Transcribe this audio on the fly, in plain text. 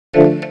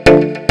Hello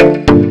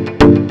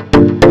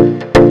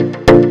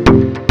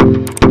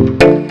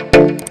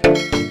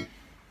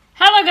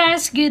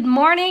guys, good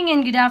morning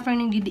and good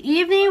afternoon, good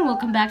evening.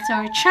 Welcome back to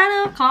our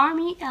channel,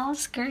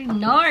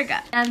 Norway.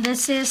 And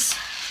this is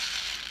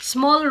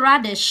small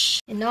radish.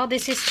 You know,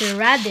 this is the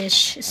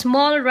radish,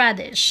 small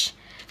radish.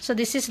 So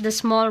this is the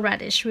small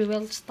radish. We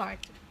will start.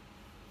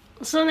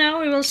 So now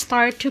we will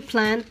start to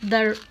plant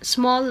the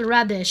small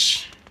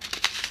radish.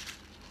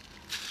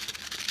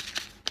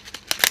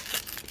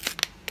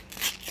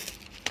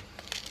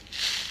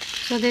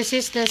 So this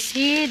is the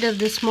seed of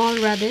the small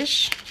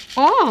radish.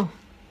 Oh,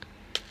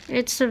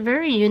 it's a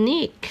very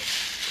unique.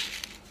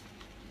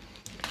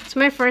 It's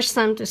my first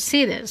time to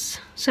see this.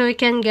 So we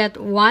can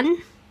get one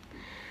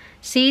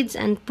seeds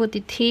and put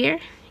it here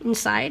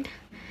inside,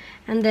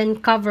 and then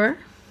cover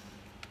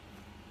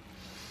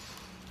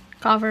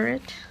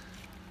it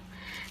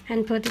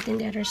and put it in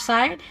the other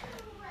side.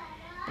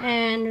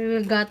 And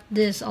we got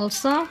this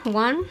also,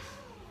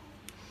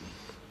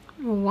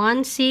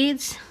 one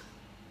seeds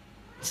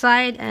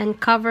side and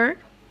cover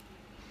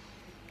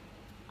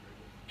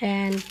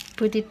and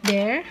put it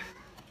there.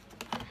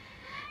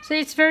 So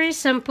it's very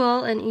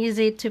simple and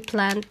easy to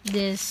plant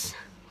this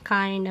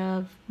kind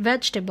of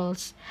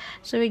vegetables.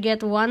 So we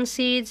get one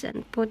seeds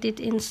and put it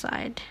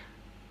inside.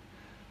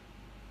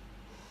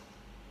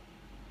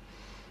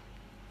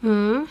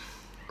 Then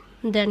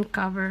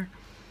cover.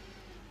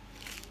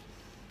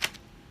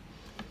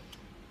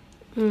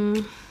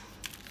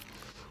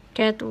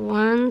 Get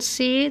one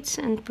seeds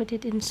and put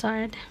it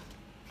inside.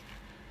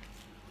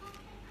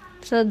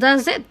 So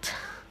that's it.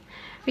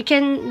 We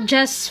can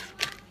just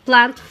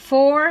plant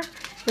 4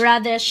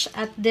 radish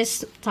at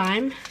this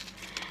time,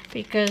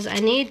 because I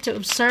need to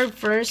observe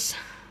first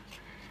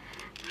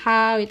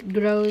how it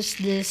grows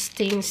these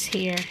things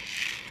here,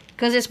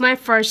 because it's my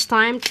first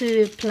time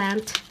to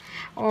plant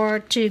or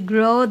to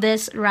grow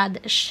this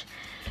radish.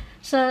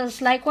 So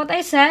it's like what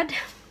I said,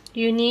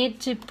 you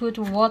need to put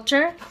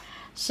water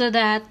so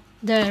that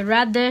the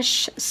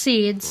radish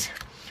seeds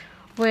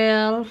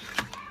will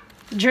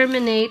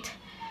germinate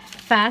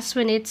fast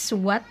when it's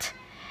wet.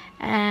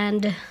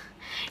 And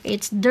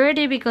it's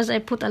dirty because I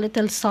put a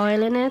little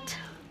soil in it.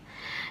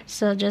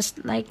 So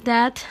just like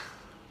that,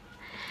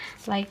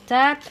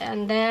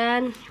 and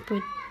then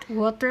put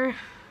water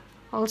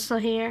also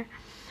here.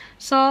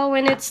 So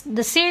when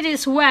the seed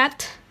is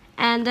wet,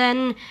 and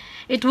then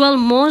it will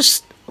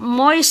moist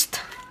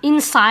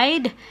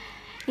inside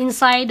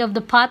of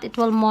the pot, it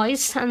will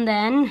moist, and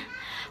then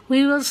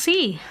we will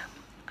see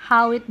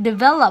how it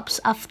develops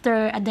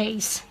after a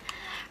days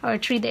or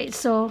 3 days.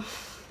 So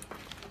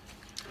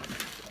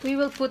we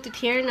will put it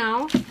here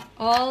now,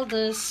 all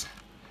those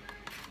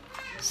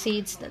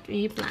seeds that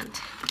we plant.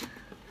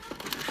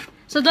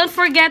 So don't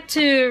forget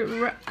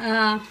to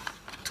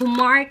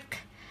mark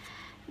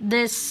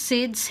these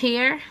seeds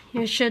here.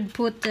 You should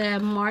put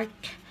mark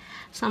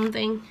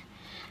something.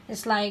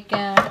 It's like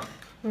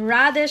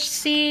radish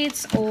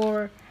seeds,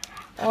 or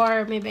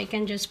maybe I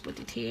can just put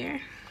it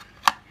here.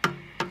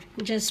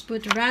 Just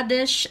put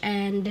radish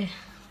and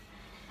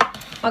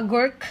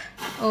agurk,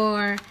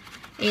 or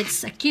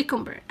it's a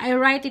cucumber. I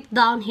write it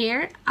down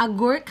here.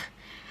 Agurk,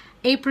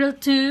 April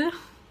 2,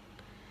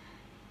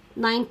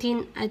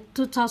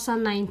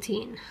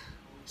 2019.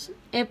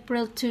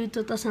 April 2,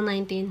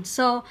 2019.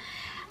 So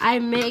I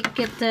make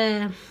it,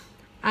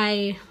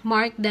 I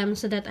mark them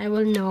so that I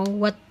will know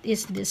what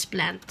is this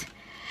plant.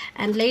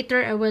 And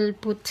later I will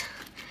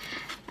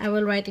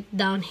write it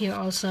down here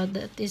also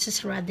that this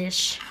is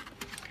radish.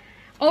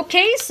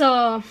 Okay,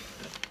 so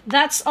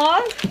that's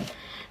all.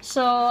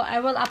 So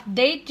I will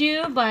update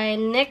you by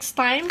next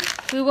time.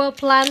 We will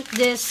plant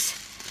this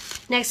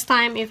next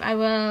time if I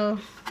will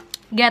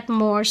get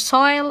more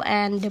soil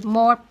and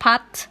more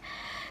pot.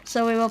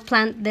 So we will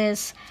plant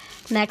this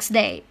next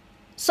day.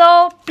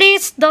 So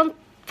please don't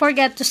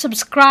forget to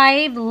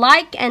subscribe,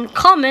 like, and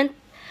comment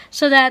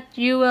so that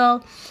you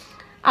will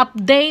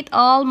update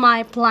all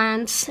my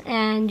plants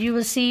and you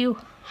will see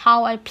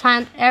how I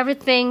plant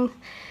everything,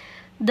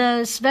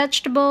 those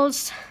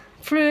vegetables,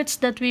 fruits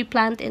that we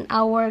plant in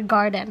our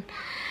garden.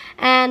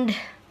 And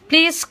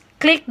please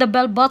click the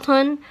bell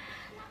button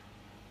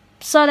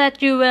so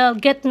that you will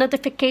get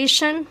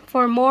notification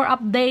for more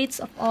updates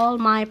of all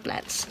my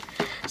plants.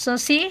 So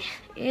see,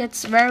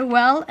 it's very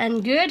well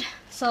and good.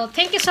 So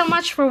thank you so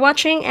much for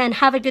watching, and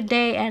have a good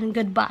day and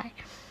goodbye.